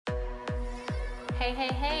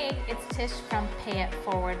Hey, it's Tish from Pay It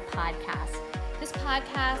Forward podcast. This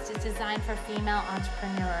podcast is designed for female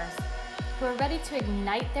entrepreneurs who are ready to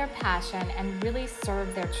ignite their passion and really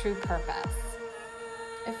serve their true purpose.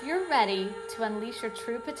 If you're ready to unleash your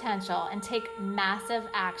true potential and take massive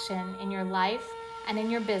action in your life and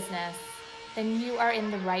in your business, then you are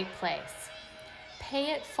in the right place.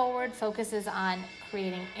 Pay It Forward focuses on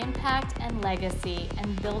creating impact and legacy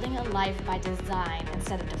and building a life by design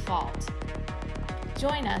instead of default.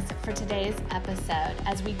 Join us for today's episode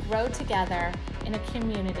as we grow together in a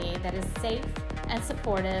community that is safe and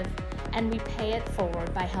supportive, and we pay it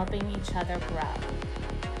forward by helping each other grow.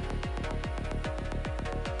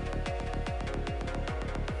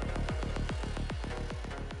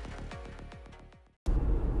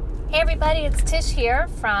 Hey everybody, it's Tish here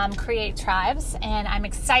from Create Tribes, and I'm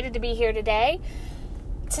excited to be here today.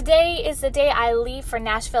 Today is the day I leave for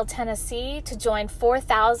Nashville, Tennessee to join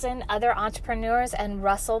 4,000 other entrepreneurs and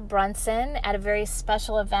Russell Brunson at a very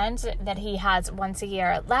special event that he has once a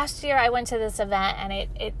year. Last year I went to this event and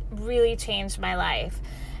it really changed my life.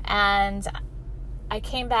 And I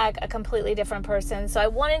came back a completely different person. So I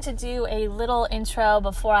wanted to do a little intro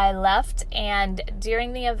before I left and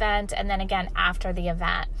during the event and then again after the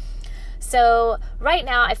event. So right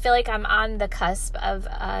now, I feel like I'm on the cusp of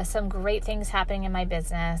some great things happening in my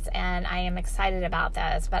business, and I am excited about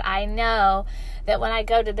this. But I know that when I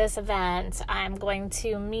go to this event, I'm going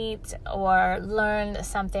to meet or learn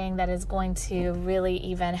something that is going to really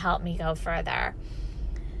even help me go further.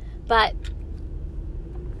 But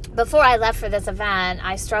before I left for this event,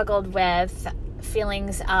 I struggled with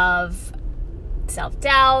feelings of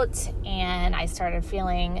self-doubt, and I started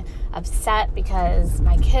feeling upset because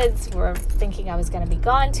my kids were thinking I was going to be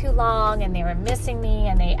gone too long and they were missing me,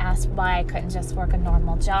 and they asked why I couldn't just work a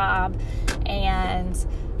normal job and,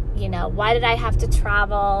 why did I have to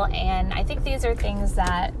travel? And I think these are things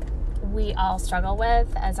that we all struggle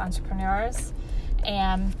with as entrepreneurs.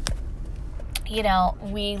 And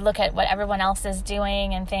we look at what everyone else is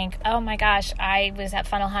doing and think, oh my gosh, I was at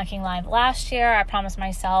Funnel Hacking Live last year. I promised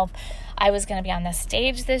myself I was going to be on the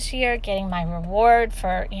stage this year, getting my reward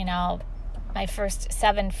for, my first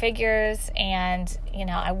 7 figures. And,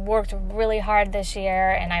 I worked really hard this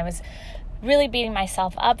year, and I was really beating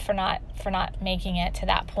myself up for not making it to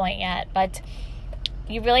that point yet. But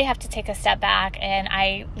you really have to take a step back. And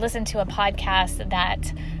I listened to a podcast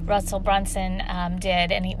that Russell Brunson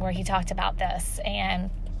did, and where he talked about this.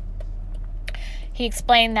 And he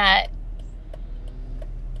explained that,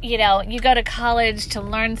 you go to college to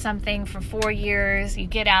learn something for 4 years, you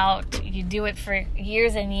get out, you do it for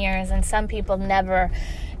years and years, and some people never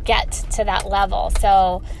get to that level.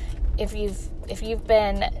 So if you've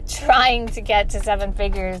been trying to get to 7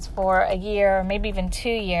 figures for a year or maybe even 2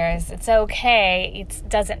 years, it's okay. It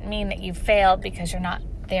doesn't mean that you failed because you're not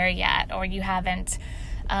there yet, or you haven't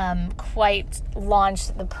quite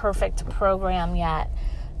launched the perfect program yet.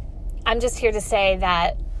 I'm just here to say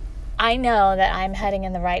that I know that I'm heading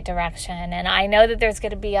in the right direction, and I know that there's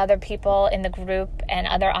going to be other people in the group and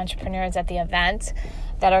other entrepreneurs at the event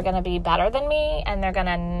that are going to be better than me, and they're going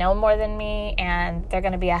to know more than me, and they're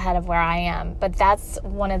going to be ahead of where I am. But that's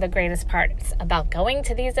one of the greatest parts about going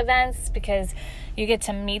to these events, because you get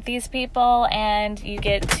to meet these people and you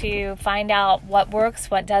get to find out what works,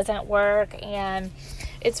 what doesn't work, and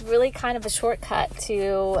it's really kind of a shortcut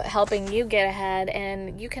to helping you get ahead.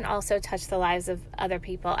 And you can also touch the lives of other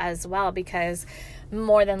people as well, because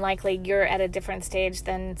more than likely you're at a different stage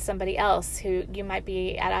than somebody else who you might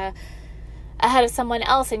be ahead of someone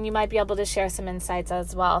else, and you might be able to share some insights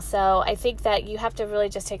as well. So I think that you have to really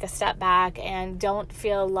just take a step back and don't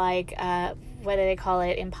feel like, what do they call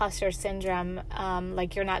it? Imposter syndrome,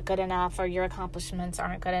 like you're not good enough or your accomplishments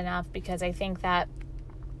aren't good enough, because I think that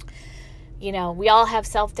we all have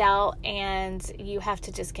self-doubt, and you have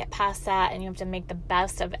to just get past that, and you have to make the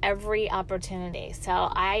best of every opportunity. So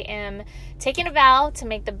I am taking a vow to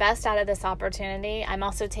make the best out of this opportunity. I'm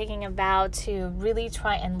also taking a vow to really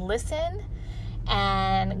try and listen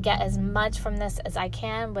and get as much from this as I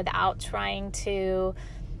can without trying to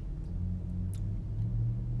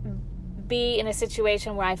be in a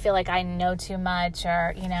situation where I feel like I know too much,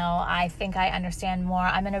 or, I think I understand more.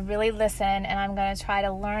 I'm going to really listen, and I'm going to try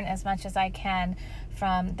to learn as much as I can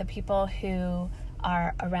from the people who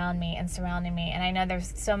are around me and surrounding me. And I know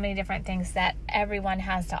there's so many different things that everyone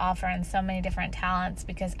has to offer, and so many different talents,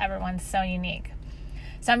 because everyone's so unique.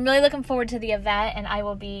 So I'm really looking forward to the event, and I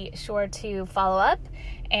will be sure to follow up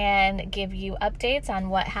and give you updates on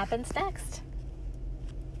what happens next.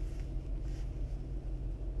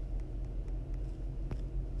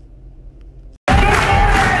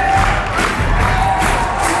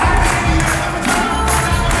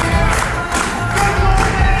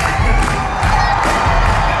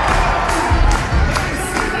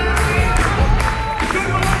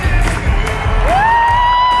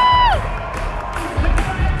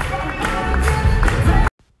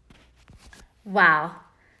 Wow.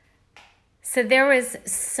 So there was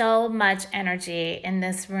so much energy in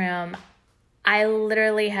this room. I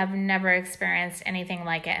literally have never experienced anything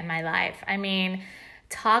like it in my life. I mean,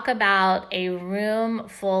 talk about a room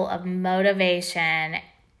full of motivation.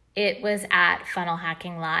 It was at Funnel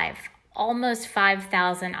Hacking Live. Almost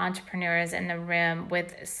 5,000 entrepreneurs in the room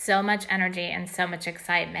with so much energy and so much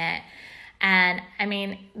excitement. And I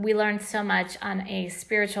mean, we learned so much on a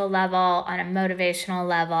spiritual level, on a motivational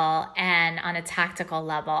level, and on a tactical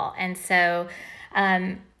level. And so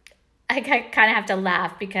I kind of have to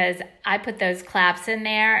laugh because I put those claps in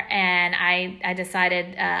there, and I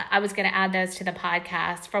decided I was going to add those to the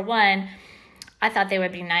podcast. For one, I thought they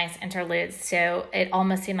would be nice interludes. So it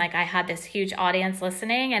almost seemed like I had this huge audience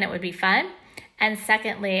listening and it would be fun. And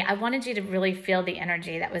secondly, I wanted you to really feel the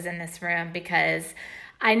energy that was in this room, because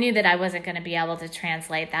I knew that I wasn't going to be able to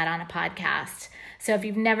translate that on a podcast. So if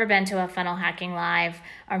you've never been to a Funnel Hacking Live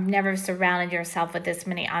or never surrounded yourself with this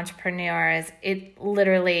many entrepreneurs, it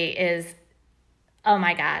literally is, oh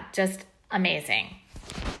my God, just amazing.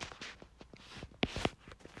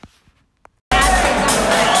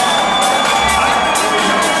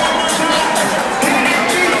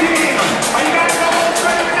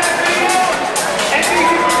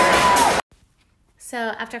 So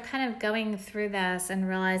after kind of going through this and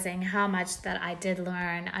realizing how much that I did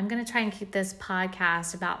learn, I'm going to try and keep this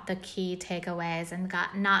podcast about the key takeaways and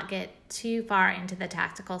not get too far into the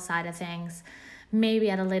tactical side of things. Maybe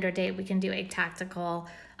at a later date we can do a tactical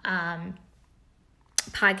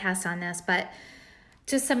podcast on this, but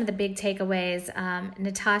just some of the big takeaways.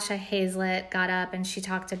 Natasha Hazlett got up and she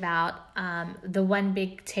talked about the one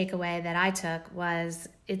big takeaway that I took was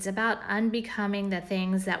it's about unbecoming the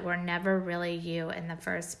things that were never really you in the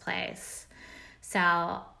first place. So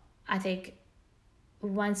I think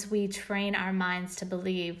once we train our minds to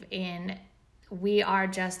believe in we are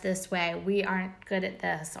just this way, we aren't good at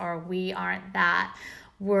this, or we aren't that,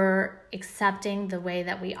 we're accepting the way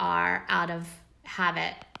that we are out of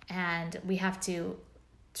habit, and we have to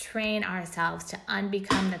train ourselves to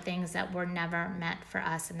unbecome the things that were never meant for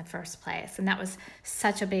us in the first place. And that was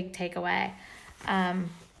such a big takeaway.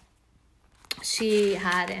 She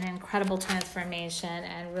had an incredible transformation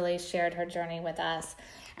and really shared her journey with us.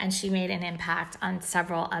 And she made an impact on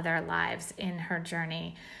several other lives in her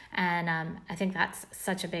journey. And I think that's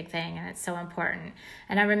such a big thing, and it's so important.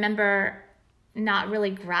 And I remember not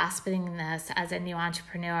really grasping this as a new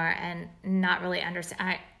entrepreneur and not really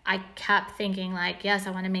understand. I kept thinking like, yes,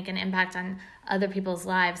 I want to make an impact on other people's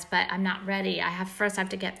lives, but I'm not ready. I have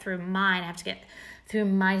to get through mine. I have to get through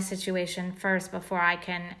my situation first before I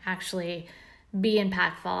can actually be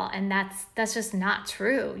impactful. And that's just not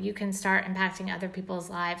true. You can start impacting other people's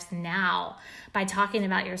lives now by talking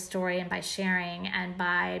about your story and by sharing and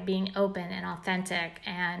by being open and authentic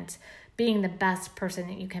and being the best person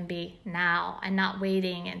that you can be now, and not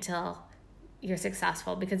waiting until you're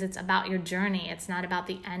successful, because it's about your journey. It's not about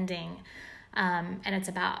the ending. And it's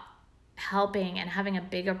about helping and having a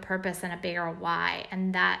bigger purpose and a bigger why.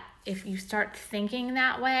 And that if you start thinking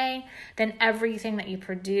that way, then everything that you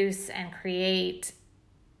produce and create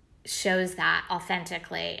shows that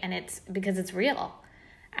authentically, and it's because it's real.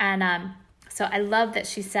 And so I love that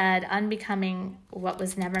she said, unbecoming what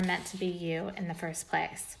was never meant to be you in the first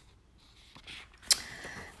place.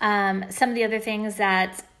 Some of the other things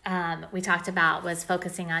that we talked about was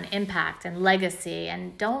focusing on impact and legacy,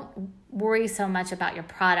 and don't worry so much about your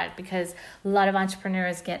product, because a lot of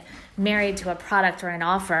entrepreneurs get married to a product or an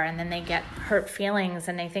offer, and then they get hurt feelings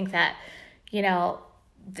and they think that,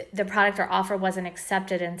 the product or offer wasn't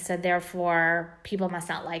accepted, and so therefore people must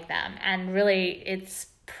not like them. And really, it's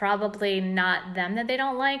probably not them that they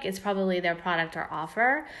don't like, it's probably their product or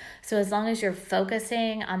offer. So as long as you're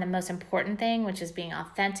focusing on the most important thing, which is being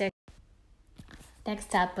authentic.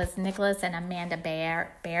 Next up was Nicholas and Amanda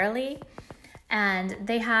Bailey, and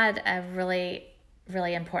they had a really,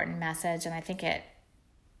 really important message, and I think it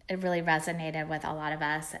really resonated with a lot of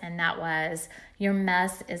us, and that was, your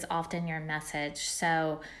mess is often your message.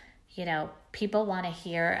 So, people want to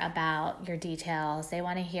hear about your details. They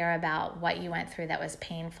want to hear about what you went through that was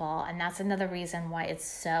painful, and that's another reason why it's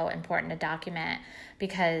so important to document,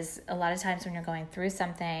 because a lot of times when you're going through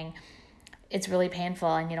something, it's really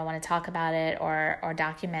painful and you don't want to talk about it or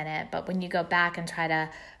document it. But when you go back and try to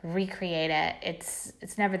recreate it,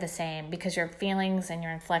 it's never the same, because your feelings and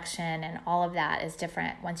your inflection and all of that is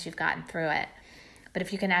different once you've gotten through it. But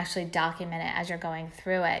if you can actually document it as you're going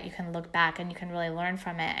through it, you can look back and you can really learn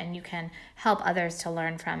from it, and you can help others to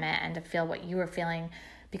learn from it and to feel what you were feeling,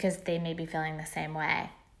 because they may be feeling the same way.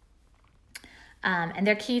 And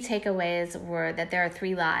their key takeaways were that there are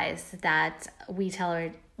 3 lies that we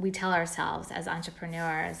tell we tell ourselves as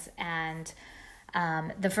entrepreneurs. And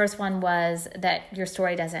the first one was that your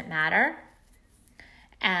story doesn't matter.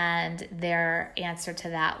 And their answer to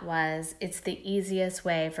that was, it's the easiest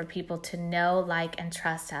way for people to know, like, and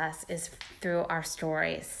trust us is through our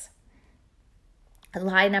stories.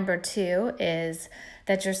 Lie number 2 is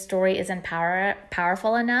that your story isn't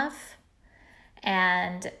powerful enough,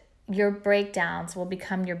 and your breakdowns will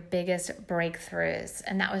become your biggest breakthroughs.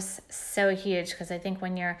 And that was so huge, because I think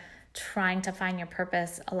when you're trying to find your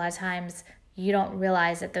purpose, a lot of times you don't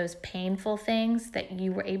realize that those painful things that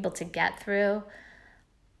you were able to get through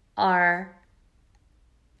are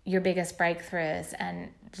your biggest breakthroughs. And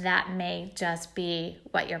that may just be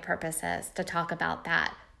what your purpose is, to talk about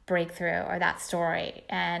that breakthrough or that story.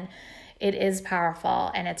 And it is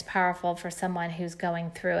powerful, and it's powerful for someone who's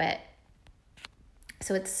going through it.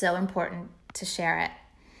 So it's so important to share it.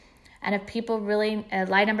 And if people really,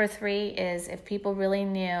 lie number 3 is, if people really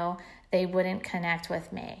knew, they wouldn't connect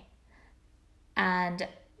with me. And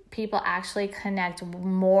people actually connect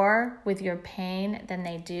more with your pain than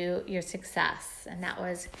they do your success. And that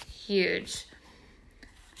was huge.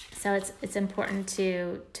 So it's important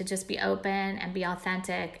to just be open and be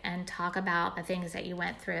authentic and talk about the things that you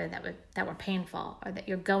went through that were painful, or that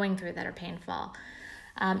you're going through that are painful.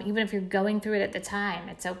 Even if you're going through it at the time,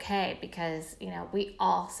 it's okay, because we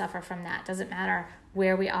all suffer from that. Doesn't matter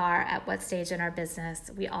where we are, at what stage in our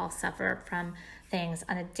business, we all suffer from things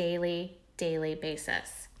on a daily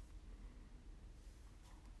basis.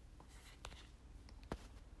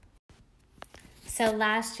 So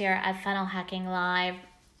last year at Funnel Hacking Live,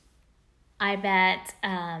 I met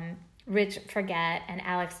Rich Forget and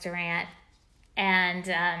Alex Durant. And,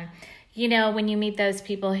 when you meet those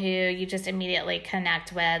people who you just immediately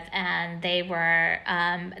connect with, and they were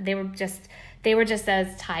just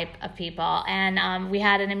those type of people. And we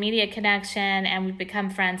had an immediate connection, and we've become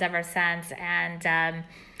friends ever since. And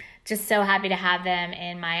just so happy to have them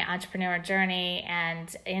in my entrepreneur journey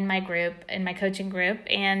and in my group, in my coaching group,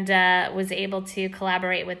 and was able to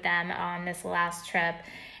collaborate with them on this last trip.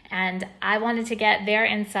 And I wanted to get their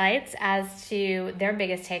insights as to their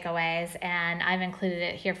biggest takeaways, and I've included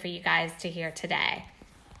it here for you guys to hear today.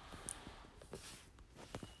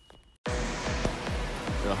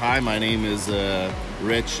 Hi, my name is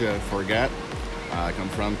Rich Forget. I come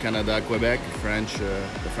from Canada, Quebec,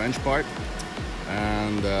 the French part.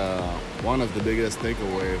 And one of the biggest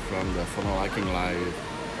takeaway from the Funnel Hacking Live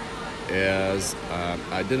is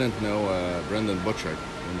I didn't know Brendan Burchard.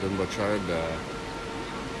 Brendan Burchard,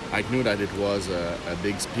 I knew that it was a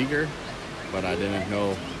big speaker, but I didn't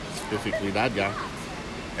know specifically that guy.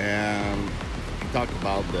 And he talked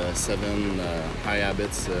about the 7 high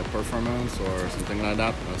habits performance, or something like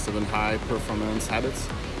that, 7 high performance habits.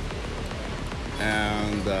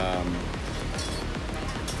 And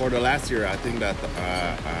for the last year, I think that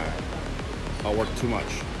I worked too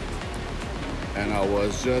much, and I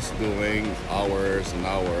was just doing hours and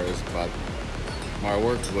hours, but my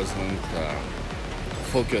work wasn't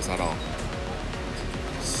focused at all.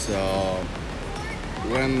 So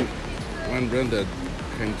when Brenda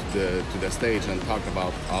came to the stage and talked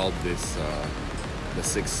about all this, the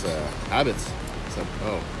 6 habits, I said,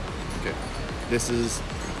 "Oh, okay, this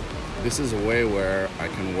is a way where I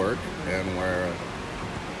can work, and where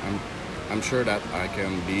I'm sure that I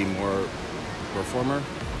can be a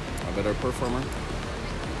better performer,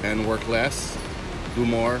 and work less, do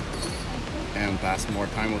more, and pass more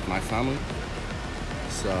time with my family."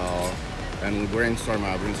 So, and I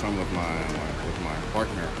brainstormed with my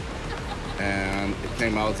partner, and it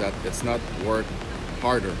came out that it's not work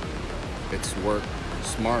harder, it's work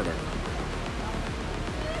smarter.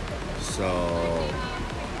 So,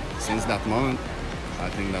 since that moment, I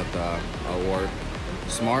think that I work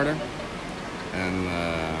smarter, and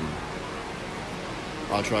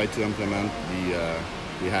I'll try to implement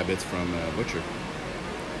the habits from Butcher.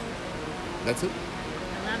 That's it.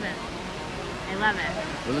 I love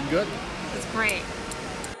it. Was it good? It's great.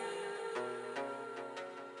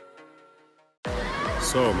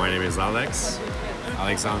 So my name is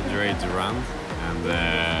Alexandre Durand, and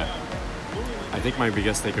I think my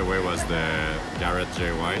biggest takeaway was the Garrett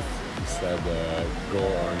J. White. He said go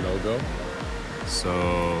or no go.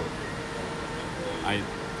 So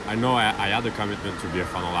I know I had a commitment to be a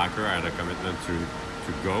funnel hacker. I had a commitment to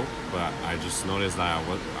go, but I just noticed that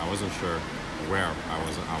I wasn't sure where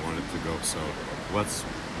I wanted to go. So what's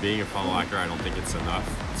being a funnel hacker, I don't think it's enough.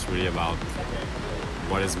 It's really about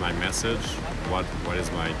what is my message, what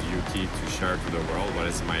is my duty to share to the world, what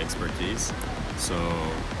is my expertise. So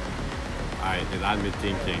it had me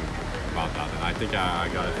thinking about that, and I think I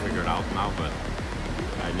got it figured out now, but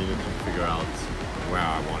I needed to figure out where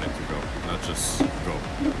I wanted to go, not just go.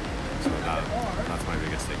 So that's my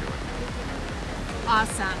biggest takeaway.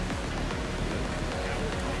 Awesome.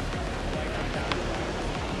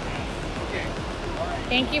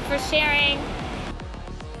 Thank you for sharing.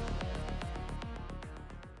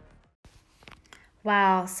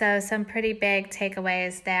 Wow, so some pretty big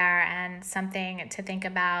takeaways there, and something to think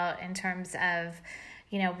about in terms of,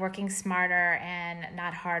 working smarter and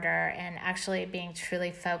not harder, and actually being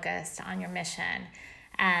truly focused on your mission,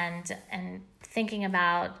 and thinking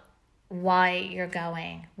about why you're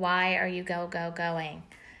going. Why are you going?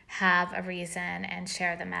 Have a reason and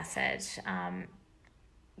share the message.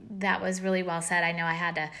 That was really well said. I know I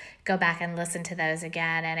had to go back and listen to those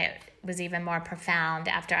again, and it was even more profound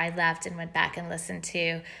after I left and went back and listened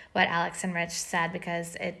to what Alex and Rich said,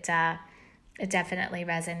 because it definitely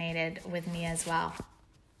resonated with me as well.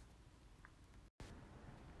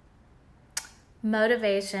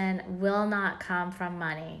 Motivation will not come from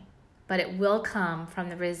money, but it will come from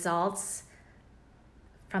the results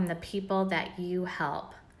from the people that you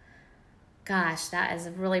help. Gosh, that is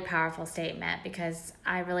a really powerful statement, because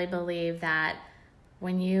I really believe that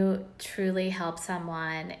when you truly help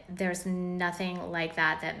someone, there's nothing like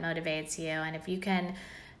that motivates you. And if you can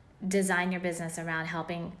design your business around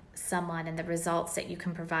helping someone and the results that you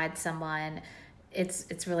can provide someone,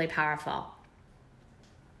 it's really powerful.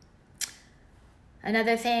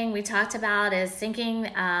 Another thing we talked about is thinking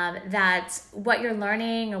that what you're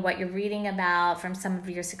learning or what you're reading about from some of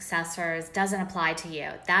your successors doesn't apply to you.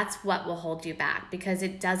 That's what will hold you back, because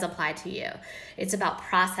it does apply to you. It's about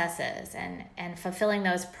processes and fulfilling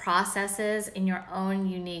those processes in your own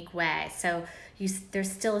unique way. So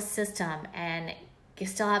there's still a system, and you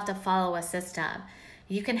still have to follow a system.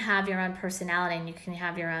 You can have your own personality and you can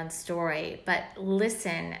have your own story, but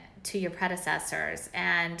listen to your predecessors,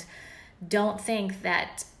 and don't think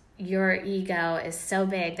that your ego is so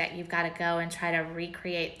big that you've got to go and try to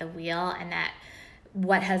recreate the wheel, and that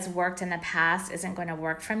what has worked in the past isn't going to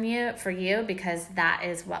work for you, because that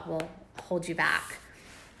is what will hold you back.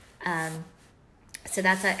 So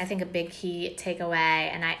that's, I think, a big key takeaway.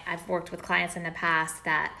 And I've worked with clients in the past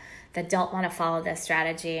that don't want to follow this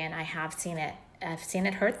strategy, and I've seen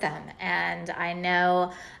it hurt them. And I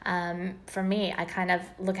know for me, I kind of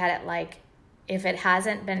look at it like, if it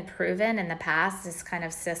hasn't been proven in the past, this kind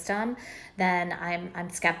of system, then I'm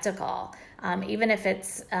skeptical. Even if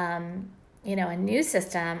it's a new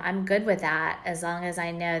system, I'm good with that, as long as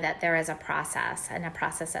I know that there is a process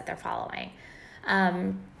that they're following.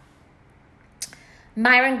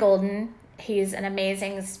 Myron Golden, he's an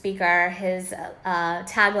amazing speaker. His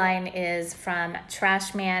tagline is "From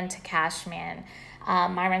Trash Man to Cash Man."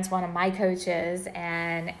 Myron's one of my coaches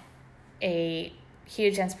and a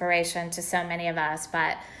huge inspiration to so many of us.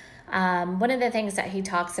 But one of the things that he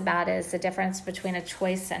talks about is the difference between a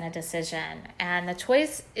choice and a decision. And the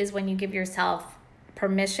choice is when you give yourself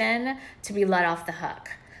permission to be let off the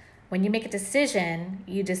hook. When you make a decision,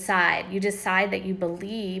 you decide that you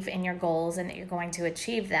believe in your goals and that you're going to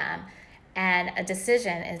achieve them. And a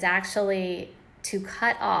decision is actually to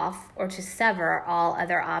cut off or to sever all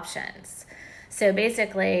other options. So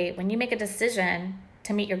basically, when you make a decision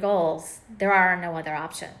to meet your goals, there are no other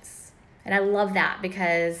options. And I love that,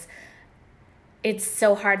 because it's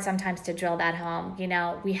so hard sometimes to drill that home.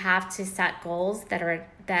 We have to set goals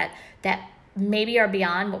that maybe are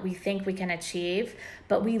beyond what we think we can achieve,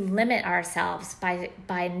 but we limit ourselves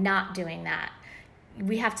by not doing that.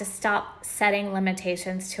 We have to stop setting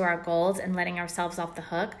limitations to our goals and letting ourselves off the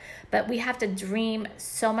hook, but we have to dream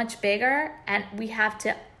so much bigger, and we have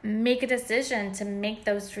to make a decision to make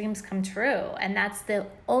those dreams come true. And that's the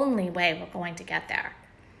only way we're going to get there.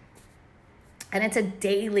 And it's a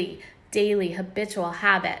daily habitual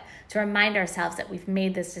habit to remind ourselves that we've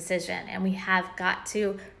made this decision, and we have got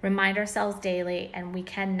to remind ourselves daily, and we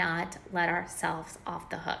cannot let ourselves off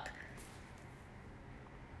the hook.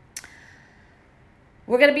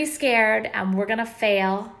 We're going to be scared, and we're going to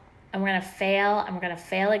fail, and we're going to fail, and we're going to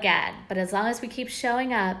fail again. But as long as we keep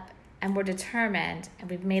showing up, and we're determined, and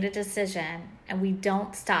we've made a decision, and we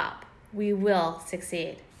don't stop, we will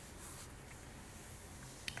succeed.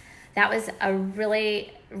 That was a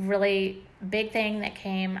really, really big thing that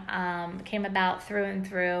came about through and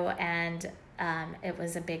through, and it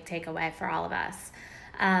was a big takeaway for all of us.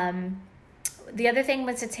 The other thing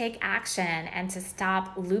was to take action and to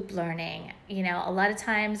stop loop learning. A lot of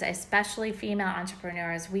times, especially female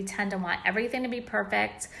entrepreneurs, we tend to want everything to be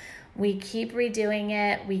perfect. We keep redoing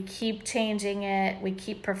it, we keep changing it, we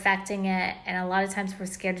keep perfecting it, and a lot of times we're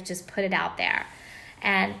scared to just put it out there.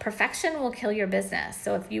 And perfection will kill your business.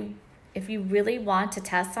 So if you if you really want to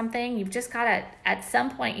test something, you've just got to, at some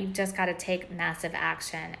point, you've just got to take massive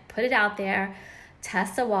action. Put it out there,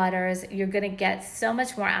 test the waters. You're going to get so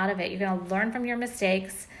much more out of it. You're going to learn from your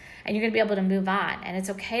mistakes, and you're going to be able to move on. And it's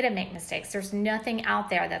okay to make mistakes. There's nothing out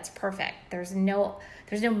there that's perfect. There's no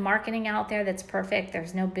marketing out there that's perfect.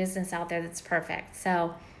 There's no business out there that's perfect.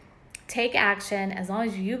 So take action as long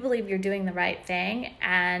as you believe you're doing the right thing,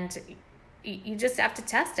 and you just have to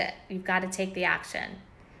test it. You've got to take the action.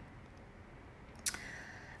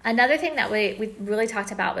 Another thing that we really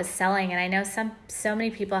talked about was selling, and I know so many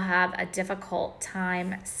people have a difficult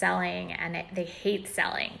time selling and they hate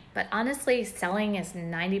selling, but honestly, selling is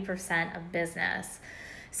 90% of business.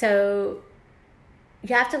 So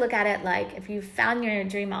you have to look at it like, if you found your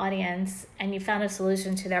dream audience and you found a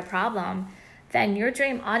solution to their problem, then your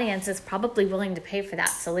dream audience is probably willing to pay for that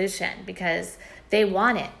solution because they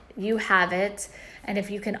want it. You have it. And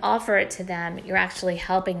if you can offer it to them, you're actually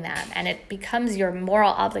helping them. And it becomes your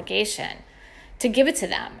moral obligation to give it to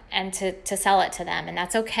them and to sell it to them. And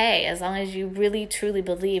that's okay, as long as you really, truly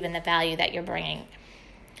believe in the value that you're bringing.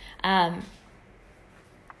 And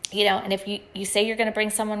if you say you're going to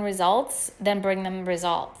bring someone results, then bring them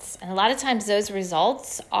results. And a lot of times those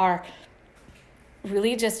results are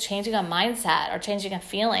really just changing a mindset or changing a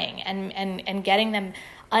feeling and getting them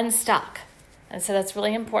unstuck. And so that's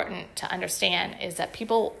really important to understand, is that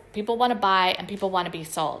people want to buy and people want to be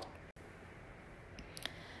sold.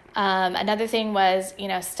 Another thing was,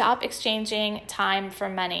 stop exchanging time for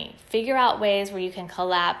money. Figure out ways where you can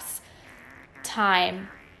collapse time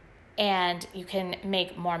and you can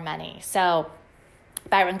make more money. So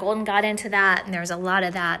Byron Golden got into that, and there's a lot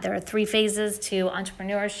of that. There are 3 phases to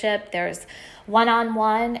entrepreneurship. There's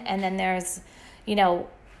one-on-one, and then there's,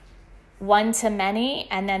 one to many,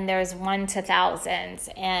 and then there's one to thousands.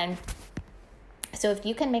 And so if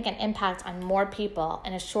you can make an impact on more people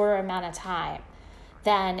in a shorter amount of time,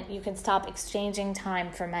 then you can stop exchanging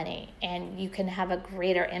time for money, and you can have a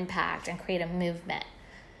greater impact and create a movement.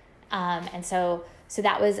 And so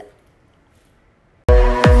that was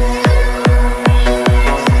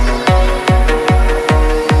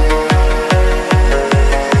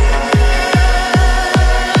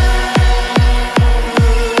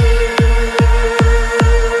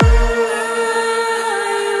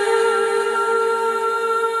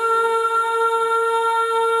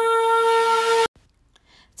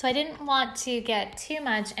So I didn't want to get too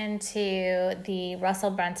much into the Russell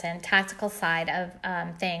Brunson tactical side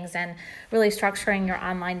of things and really structuring your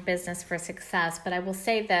online business for success. But I will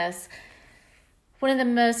say this. One of the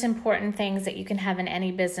most important things that you can have in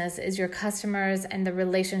any business is your customers and the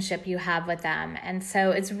relationship you have with them. And so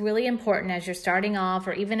it's really important, as you're starting off,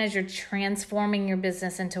 or even as you're transforming your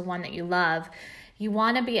business into one that you love, you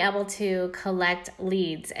want to be able to collect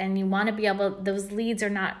leads, and you want to be able, those leads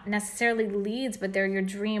are not necessarily leads, but they're your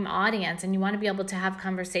dream audience, and you want to be able to have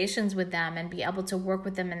conversations with them and be able to work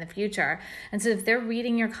with them in the future. And so if they're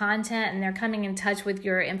reading your content and they're coming in touch with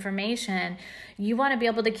your information, you want to be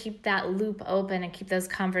able to keep that loop open and keep those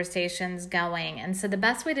conversations going. And so the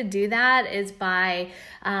best way to do that is by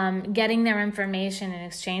getting their information in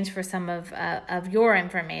exchange for some of your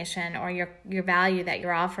information or your value that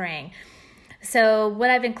you're offering. So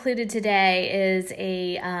what I've included today is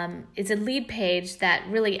a lead page that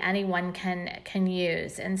really anyone can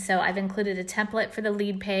use. And so I've included a template for the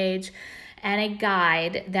lead page and a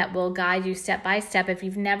guide that will guide you step by step. If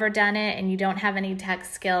you've never done it and you don't have any tech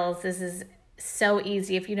skills, this is so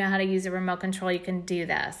easy. If you know how to use a remote control, you can do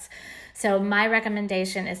this. So my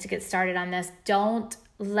recommendation is to get started on this. Don't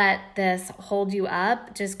let this hold you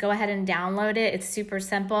up. Just go ahead and download it. It's super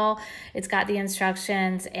simple. It's got the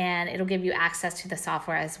instructions, and it'll give you access to the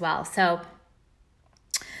software as well. So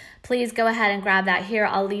please go ahead and grab that here.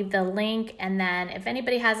 I'll leave the link. And then if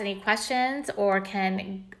anybody has any questions or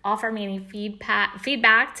can offer me any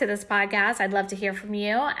feedback to this podcast, I'd love to hear from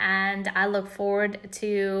you. And I look forward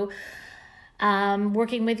to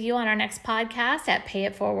working with you on our next podcast at Pay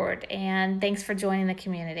It Forward. And thanks for joining the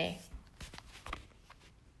community.